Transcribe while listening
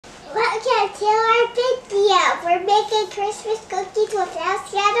Welcome to our video. We're making Christmas cookies with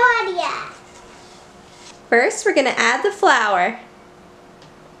Elsa and Anna. First, we're going to add the flour.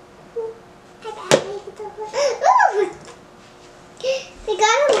 Ooh, they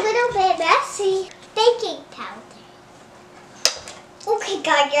got a little bit messy. Baking powder. Okay,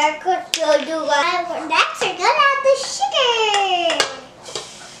 guys, I'm going to do next, we're going to add the sugar.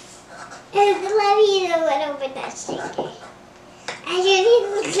 And let me eat a little bit of sugar. I just need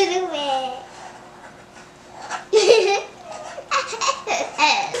a little bit.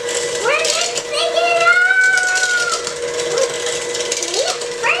 We're mixing it up.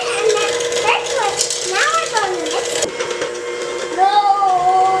 Now we're going to mix it. No.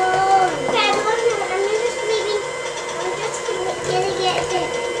 Okay, I'm just gonna get the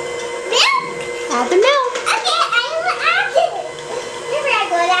milk. Add the milk. Okay, I will add it. Remember, I'm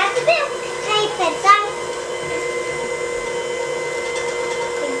going to add the milk. Can I put some?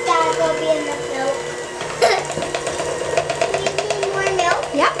 That will be enough milk. You need more milk?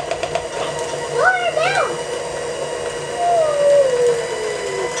 Yep. More milk.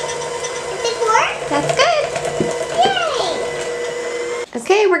 Does it work? That's good. Yay!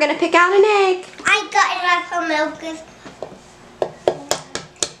 Okay, we're going to pick out an egg. I got enough of milk.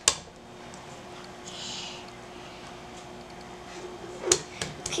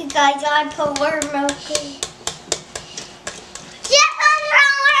 Okay, guys, I put more milk in. Just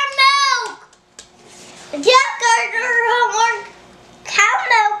more milk. Just more cow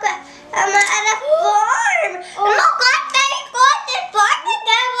milk. I'm at a farm. Oh my God, they got this farm to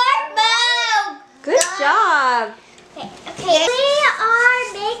get more milk. Good job. Okay. We are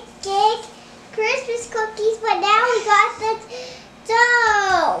making Christmas cookies, but now we got the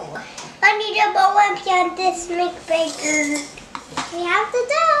dough. I need a bowl and this make bigger. We have the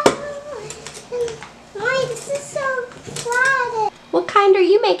dough. Why, this is so flat. What kind are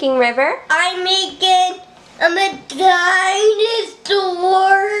you making, River? I'm making a dinosaur.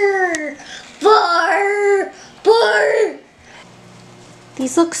 Bar.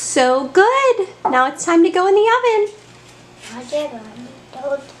 These look so good. Now it's time to go in the oven.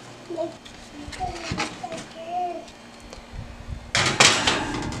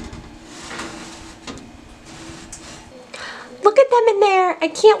 Look at them in there. I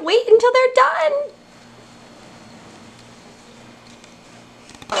can't wait until they're done.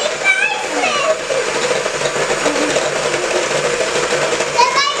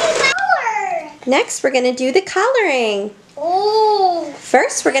 Next, we're going to do the coloring. Oh.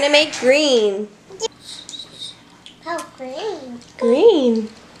 First, we're going to make green. Oh, green. Green.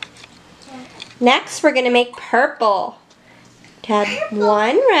 Next, we're going to make purple. Add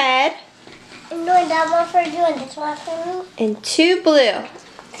one red. I'm doing that one for you and this one for you. And two blue. Can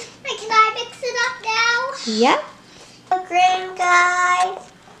I mix it up now? Yep. Green,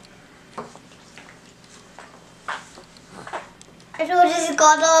 guys. I know this is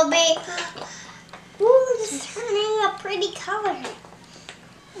gonna be. Ooh, this is turning a pretty color.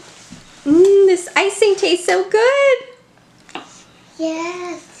 This icing tastes so good.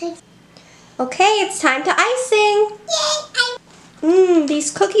 Yes. Okay, it's time to icing. Yay!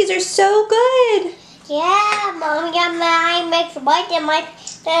 These cookies are so good. Yeah, Mommy got my makes white and my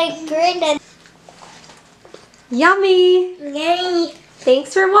green and Yummy. yay.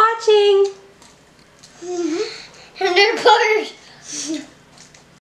 Thanks for watching. And they're colors.